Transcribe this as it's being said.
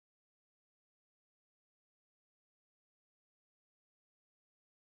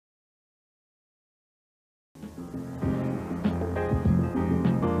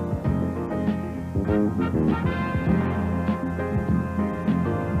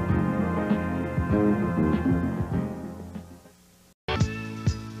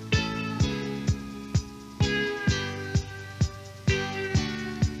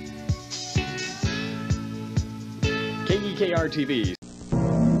KEKR-TV.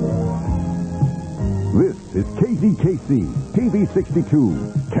 This is KZKC, TV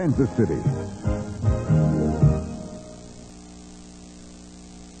 62, Kansas City.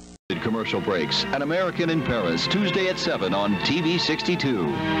 Commercial breaks. An American in Paris, Tuesday at 7 on TV 62.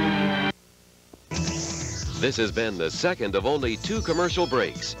 This has been the second of only 2 commercial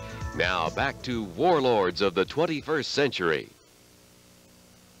breaks. Now back to Warlords of the 21st Century.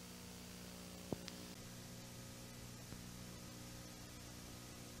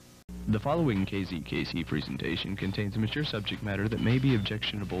 The following KZKC presentation contains mature subject matter that may be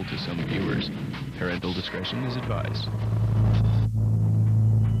objectionable to some viewers. Parental discretion is advised.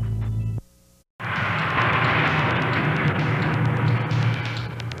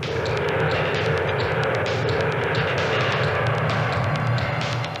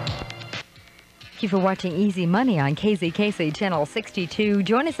 Thank you for watching Easy Money on KZKC Channel 62.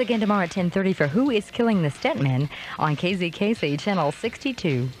 Join us again tomorrow at 10:30 for Who is Killing the Stuntman on KZKC Channel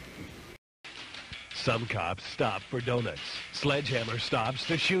 62. Some cops stop for donuts. Sledgehammer stops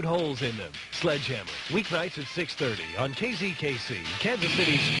to shoot holes in them. Sledgehammer, weeknights at 6:30 on KZKC, Kansas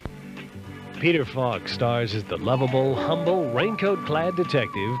City's. Peter Falk stars as the lovable, humble, raincoat-clad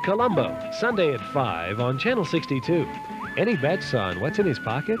detective Columbo, Sunday at 5 on Channel 62. Any bets on what's in his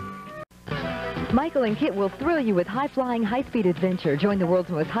pocket? Michael and Kit will thrill you with high-flying, high-speed adventure. Join the world's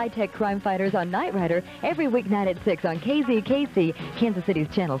most high-tech crime fighters on Knight Rider every weeknight at 6 on KZKC, Kansas City's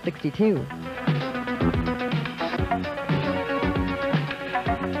Channel 62.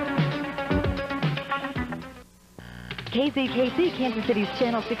 KZKC, Kansas City's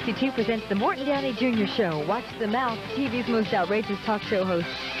Channel 62 presents the Morton Downey Jr. Show. Watch the mouth, TV's most outrageous talk show hosts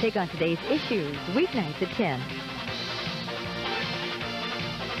take on today's issues, weeknights at 10.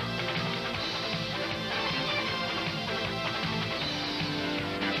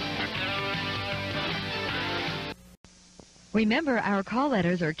 Remember, our call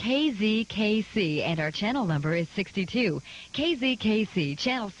letters are KZKC, and our channel number is 62. KZKC,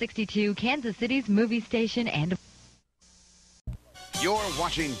 Channel 62, Kansas City's movie station and... You're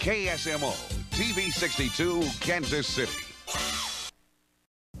watching KSMO, TV 62, Kansas City.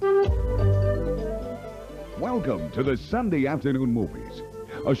 Welcome to the Sunday afternoon movies.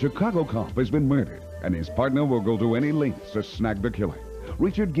 A Chicago cop has been murdered, and his partner will go to any lengths to snag the killer.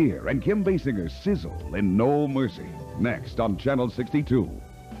 Richard Gere and Kim Basinger sizzle in No Mercy. Next on Channel 62.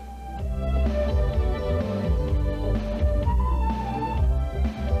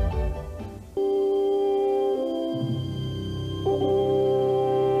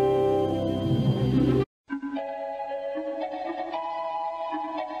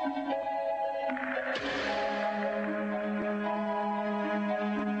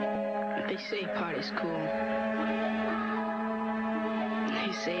 They say party's cool.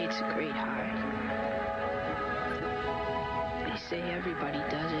 They say it's a great high. They say everybody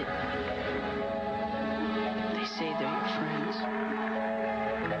does it. They say they're your friends.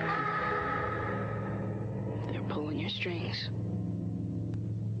 They're pulling your strings.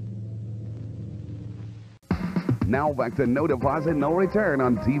 Now back to No Deposit, No Return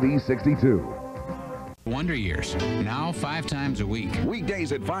on TV 62. Wonder Years, now 5 times a week.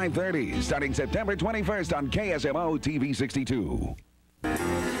 Weekdays at 5:30, starting September 21st on KSMO TV 62.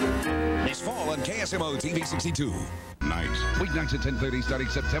 This fall on KSMO TV 62. Nights. Weeknights at 10:30, starting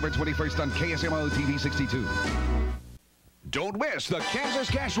September 21st on KSMO TV 62. Don't miss the Kansas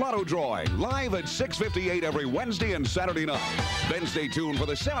Cash Lotto Drawing, live at 6:58 every Wednesday and Saturday night. Then stay tuned for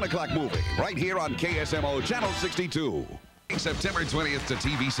the 7 o'clock movie, right here on KSMO Channel 62. September 20th to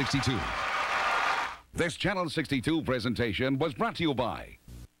TV 62. This Channel 62 presentation was brought to you by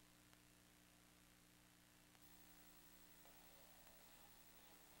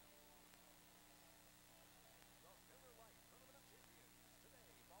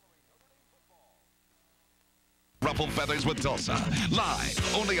Ruffle Feathers with Tulsa,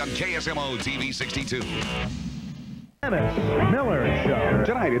 live only on KSMO TV 62. Dennis Miller Show.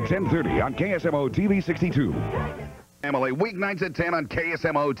 Tonight at 10:30 on KSMO TV 62. Emily, weeknights at 10 on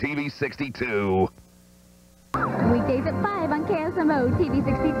KSMO TV 62. Weekdays at 5 on KSMO TV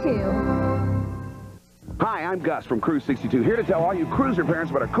 62. Hi, I'm Gus from Cruise 62, here to tell all you cruiser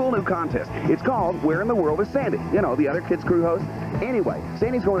parents about a cool new contest. It's called Where in the World is Sandy? You know, the other kids' crew host. Anyway,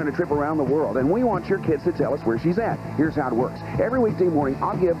 Sandy's going on a trip around the world, and we want your kids to tell us where she's at. Here's how it works. Every weekday morning,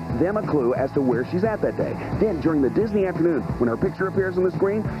 I'll give them a clue as to where she's at that day. Then, during the Disney afternoon, when her picture appears on the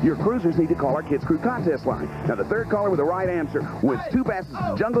screen, your cruisers need to call our Kids Crew contest line. Now, the third caller with the right answer wins 2 passes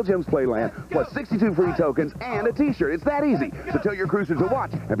to Jungle Jim's Playland, plus 62 free tokens and a T-shirt. It's that easy. So tell your cruisers to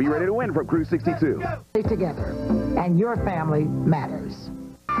watch and be ready to win from Cruise 62. Stay together, and your family matters.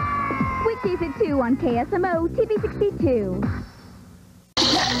 Weekdays at 2 on KSMO TV 62.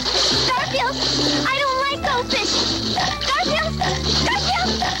 Garfield, I don't like goldfish. Garfield,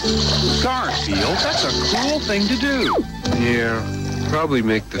 Garfield. Garfield, that's a cruel thing to do. Yeah, probably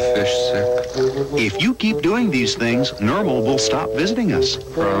make the fish sick. If you keep doing these things, Normal will stop visiting us.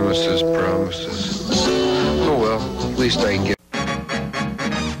 Promises, promises. Oh well, at least I can get...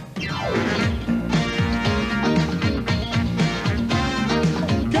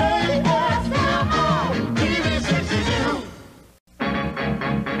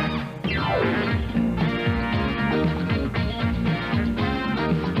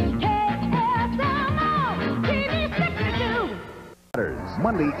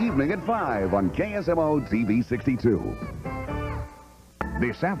 Monday evening at 5 on KSMO TV 62.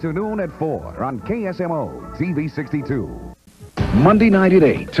 This afternoon at 4 on KSMO TV 62. Monday night at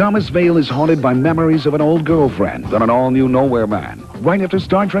 8, Thomas Vale is haunted by memories of an old girlfriend on an all-new Nowhere Man, right after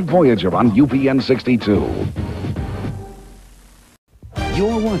Star Trek Voyager on UPN 62.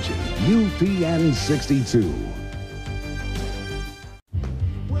 You're watching UPN 62.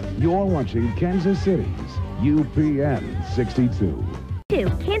 You're watching Kansas City's UPN 62.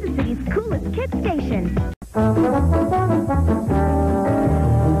 Kansas City's coolest kid station.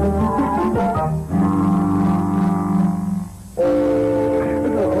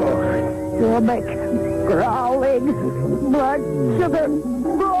 Stomach growling, blood sugar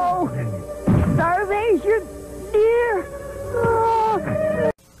low, starvation near.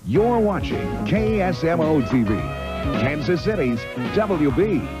 You're watching KSMO TV, Kansas City's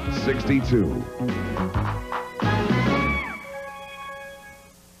WB 62.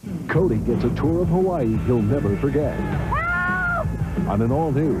 Cody gets a tour of Hawaii he'll never forget. Help! On an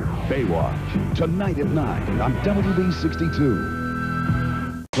all-new Baywatch. Tonight at 9 on WB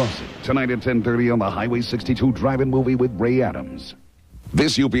 62. Crossing. Tonight at 10:30 on the Highway 62 drive-in movie with Ray Adams.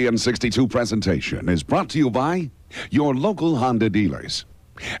 This UPN 62 presentation is brought to you by your local Honda dealers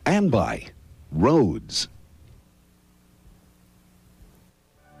and by Rhodes.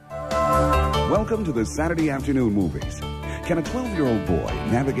 Welcome to the Saturday afternoon movies. Can a 12-year-old boy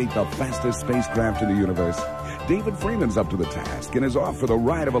navigate the fastest spacecraft in the universe? David Freeman's up to the task and is off for the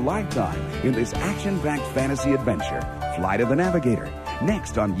ride of a lifetime in this action-packed fantasy adventure, Flight of the Navigator,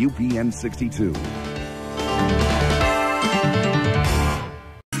 next on UPN 62.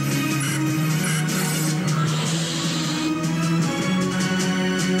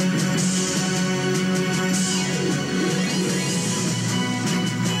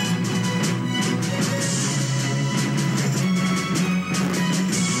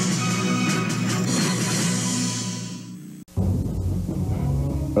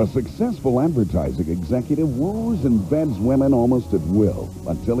 A successful advertising executive woos and beds women almost at will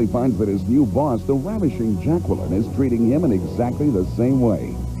until he finds that his new boss, the ravishing Jacqueline, is treating him in exactly the same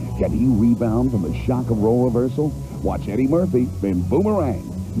way. Can he rebound from the shock of role reversal? Watch Eddie Murphy in Boomerang,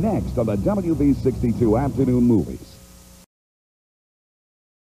 next on the WB 62 afternoon movies.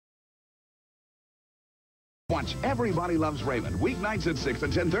 Watch Everybody Loves Raymond, weeknights at 6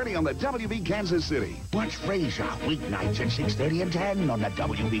 and 10:30 on the WB Kansas City. Watch Frasier, weeknights at 6:30 and 10 on the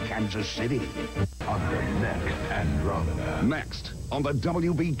WB Kansas City. On the neck Andromeda. Next on the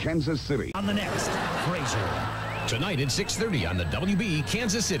WB Kansas City. On the next, Frasier. Tonight at 6:30 on the WB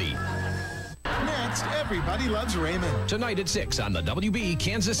Kansas City. Next, Everybody Loves Raymond. Tonight at 6 on the WB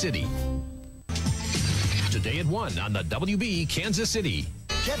Kansas City. Today at 1 on the WB Kansas City.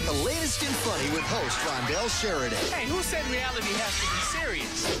 Get the latest in funny with host Rondell Sheridan. Hey, who said reality has to be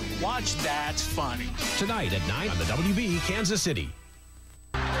serious? Watch That's Funny. Tonight at 9 on the WB Kansas City.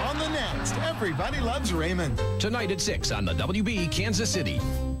 On the next, Everybody Loves Raymond. Tonight at 6 on the WB Kansas City.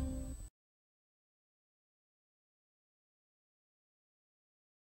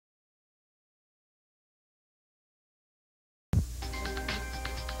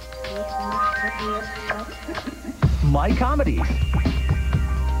 My comedies.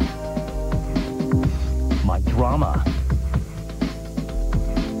 My drama.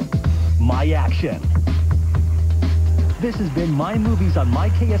 My action. This has been My Movies on My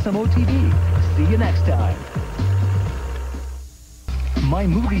KSMO TV. See you next time. My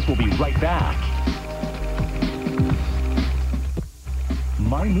Movies will be right back.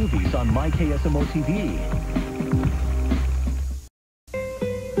 My Movies on My KSMO TV.